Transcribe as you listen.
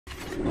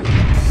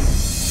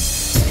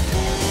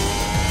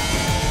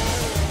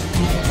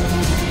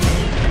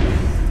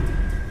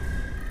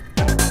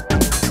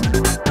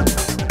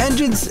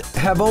Engines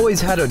have always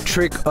had a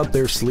trick up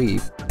their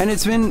sleeve, and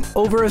it's been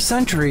over a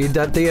century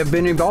that they have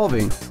been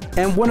evolving.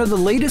 And one of the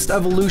latest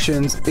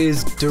evolutions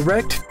is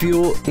direct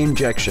fuel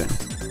injection.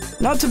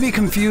 Not to be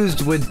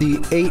confused with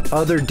the 8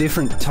 other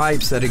different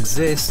types that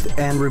exist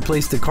and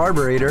replace the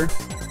carburetor,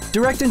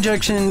 direct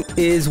injection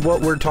is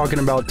what we're talking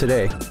about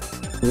today.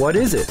 What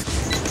is it?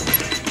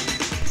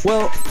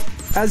 Well,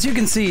 as you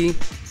can see,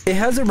 it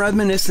has a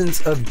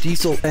reminiscence of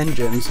diesel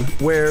engines,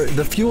 where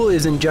the fuel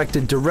is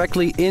injected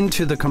directly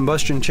into the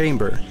combustion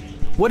chamber.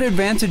 What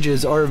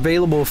advantages are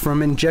available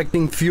from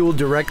injecting fuel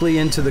directly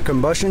into the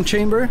combustion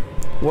chamber?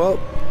 Well,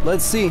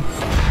 let's see.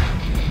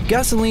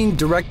 Gasoline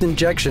direct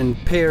injection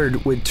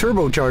paired with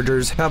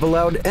turbochargers have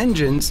allowed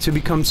engines to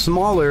become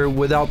smaller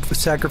without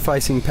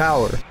sacrificing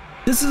power.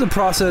 This is a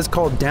process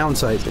called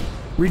downsizing.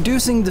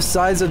 Reducing the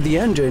size of the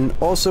engine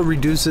also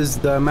reduces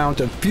the amount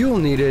of fuel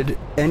needed,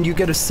 and you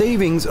get a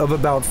savings of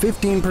about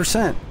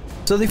 15%.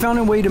 So they found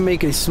a way to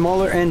make a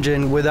smaller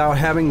engine without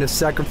having to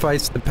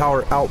sacrifice the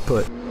power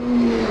output.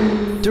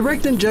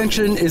 Direct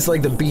injection is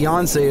like the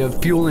Beyonce of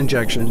fuel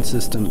injection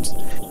systems.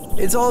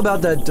 It's all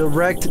about that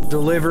direct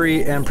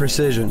delivery and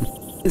precision.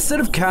 Instead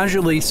of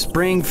casually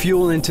spraying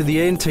fuel into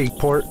the intake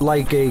port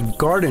like a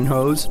garden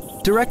hose,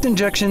 direct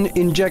injection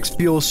injects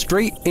fuel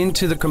straight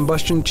into the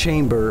combustion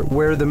chamber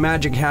where the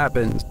magic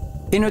happens.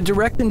 In a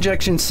direct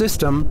injection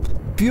system,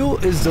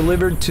 fuel is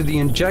delivered to the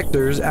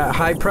injectors at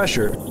high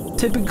pressure,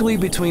 typically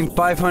between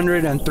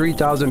 500 and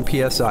 3000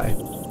 psi.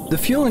 The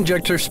fuel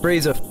injector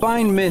sprays a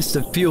fine mist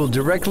of fuel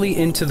directly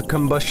into the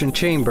combustion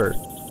chamber,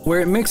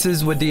 where it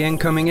mixes with the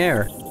incoming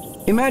air.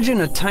 Imagine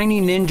a tiny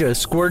ninja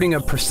squirting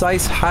a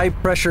precise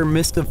high-pressure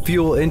mist of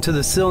fuel into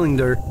the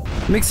cylinder,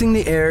 mixing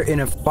the air in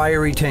a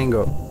fiery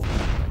tango.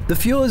 The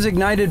fuel is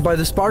ignited by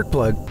the spark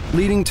plug,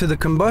 leading to the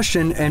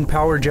combustion and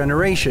power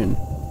generation.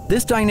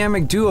 This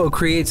dynamic duo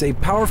creates a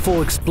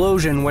powerful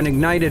explosion when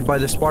ignited by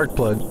the spark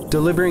plug,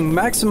 delivering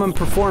maximum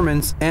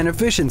performance and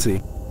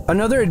efficiency.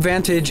 Another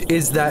advantage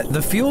is that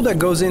the fuel that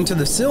goes into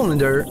the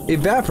cylinder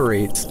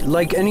evaporates.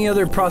 Like any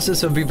other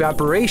process of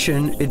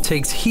evaporation, it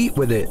takes heat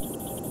with it.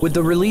 With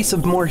the release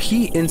of more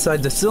heat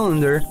inside the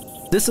cylinder,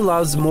 this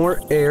allows more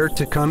air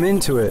to come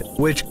into it,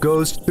 which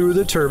goes through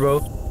the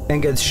turbo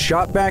and gets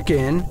shot back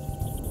in.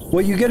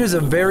 What you get is a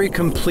very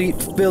complete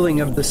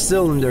filling of the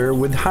cylinder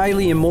with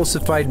highly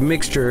emulsified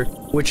mixture,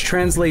 which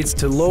translates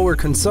to lower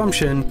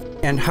consumption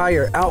and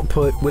higher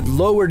output with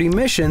lowered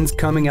emissions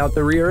coming out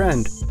the rear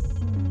end.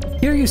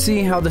 Here you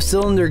see how the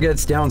cylinder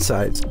gets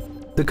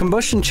downsized. The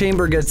combustion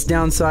chamber gets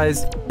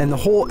downsized and the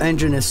whole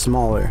engine is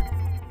smaller.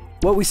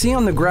 What we see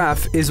on the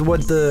graph is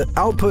what the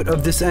output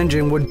of this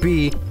engine would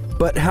be,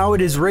 but how it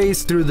is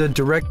raised through the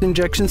direct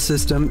injection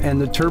system and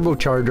the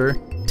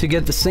turbocharger to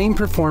get the same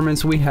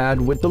performance we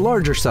had with the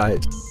larger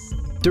size.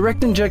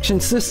 Direct injection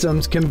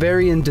systems can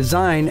vary in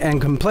design and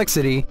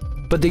complexity,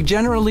 but they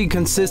generally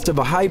consist of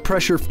a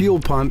high-pressure fuel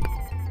pump,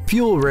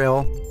 fuel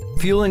rail,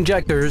 fuel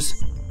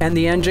injectors, and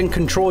the engine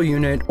control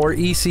unit, or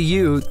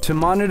ECU, to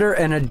monitor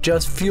and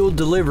adjust fuel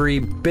delivery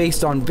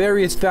based on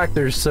various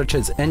factors such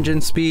as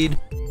engine speed,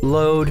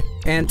 load,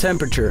 and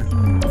temperature.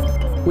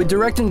 With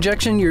direct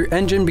injection, your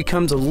engine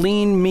becomes a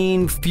lean,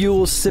 mean,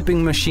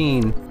 fuel-sipping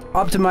machine,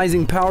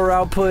 optimizing power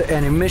output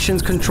and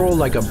emissions control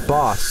like a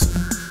boss.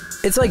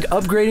 It's like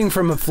upgrading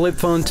from a flip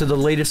phone to the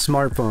latest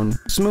smartphone,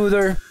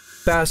 smoother,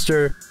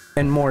 faster,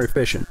 and more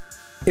efficient.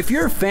 If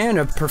you're a fan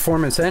of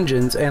performance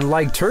engines and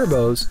like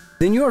turbos,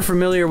 then you are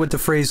familiar with the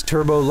phrase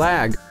turbo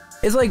lag.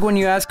 It's like when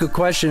you ask a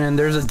question and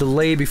there's a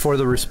delay before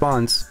the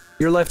response.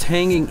 You're left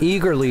hanging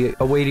eagerly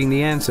awaiting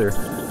the answer.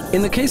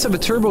 In the case of a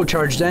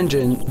turbocharged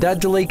engine, that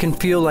delay can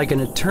feel like an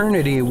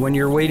eternity when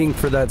you're waiting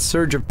for that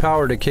surge of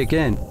power to kick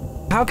in.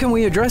 How can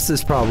we address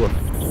this problem?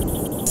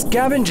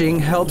 Scavenging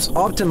helps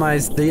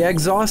optimize the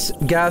exhaust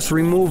gas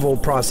removal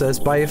process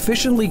by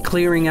efficiently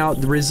clearing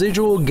out the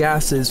residual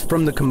gases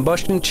from the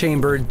combustion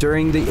chamber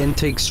during the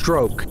intake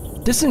stroke.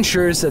 This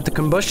ensures that the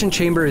combustion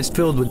chamber is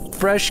filled with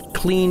fresh,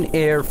 clean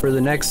air for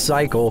the next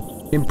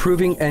cycle,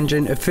 improving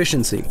engine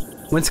efficiency.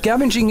 When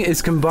scavenging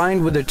is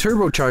combined with a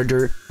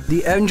turbocharger,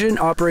 the engine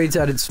operates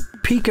at its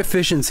peak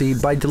efficiency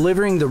by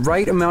delivering the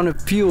right amount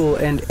of fuel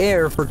and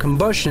air for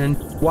combustion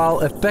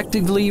while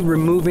effectively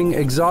removing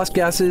exhaust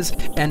gases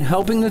and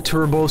helping the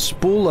turbo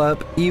spool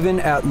up even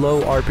at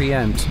low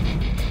RPMs.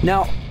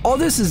 Now, all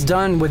this is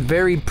done with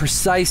very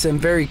precise and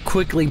very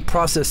quickly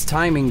processed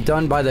timing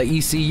done by the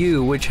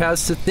ECU, which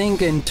has to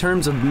think in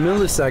terms of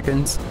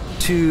milliseconds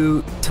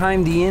to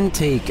time the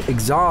intake,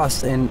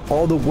 exhaust, and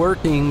all the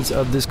workings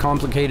of this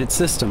complicated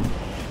system.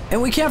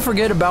 And we can't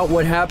forget about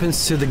what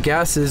happens to the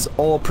gases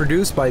all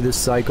produced by this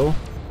cycle.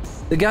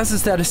 The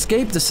gases that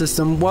escape the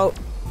system, well,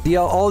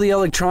 all the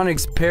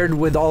electronics paired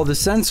with all the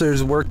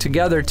sensors work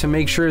together to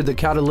make sure the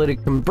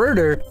catalytic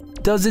converter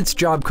does its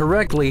job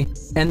correctly,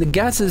 and the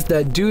gases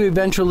that do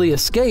eventually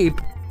escape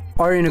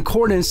are in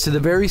accordance to the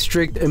very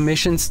strict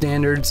emission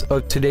standards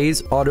of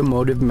today's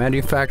automotive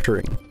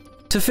manufacturing.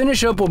 To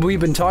finish up what we've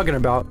been talking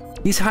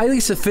about, these highly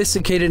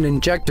sophisticated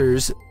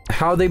injectors,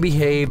 how they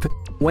behave,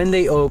 when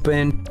they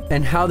open,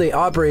 and how they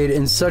operate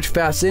in such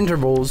fast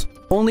intervals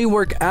only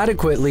work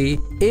adequately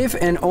if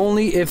and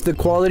only if the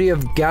quality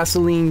of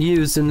gasoline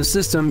used in the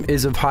system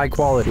is of high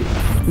quality.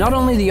 Not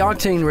only the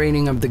octane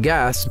rating of the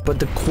gas, but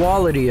the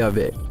quality of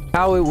it,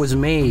 how it was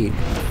made,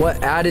 what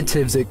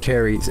additives it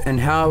carries, and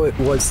how it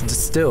was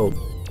distilled.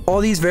 All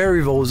these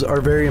variables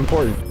are very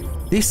important.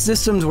 These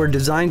systems were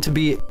designed to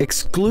be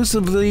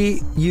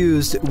exclusively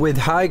used with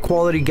high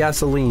quality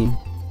gasoline.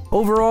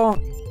 Overall,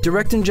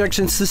 direct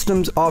injection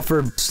systems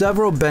offer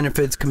several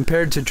benefits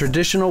compared to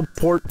traditional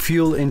port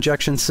fuel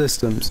injection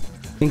systems,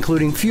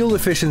 including fuel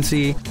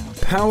efficiency,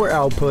 power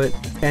output,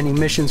 and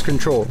emissions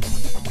control.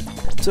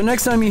 So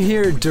next time you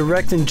hear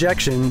direct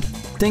injection,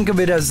 think of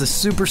it as the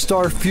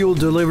superstar fuel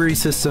delivery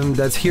system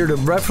that's here to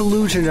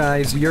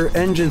revolutionize your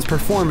engine's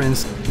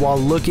performance while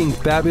looking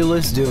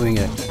fabulous doing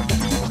it.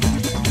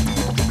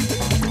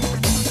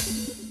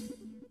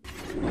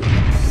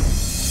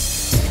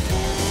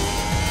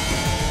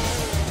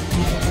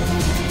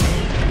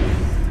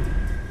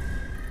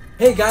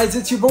 Hey guys,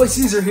 it's your boy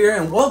Caesar here,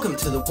 and welcome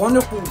to the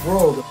wonderful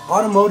world of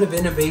automotive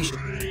innovation.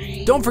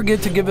 Don't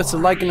forget to give us a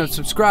like and a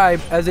subscribe,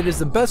 as it is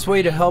the best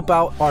way to help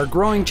out our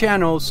growing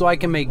channel so I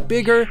can make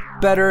bigger,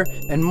 better,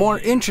 and more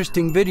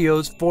interesting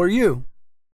videos for you.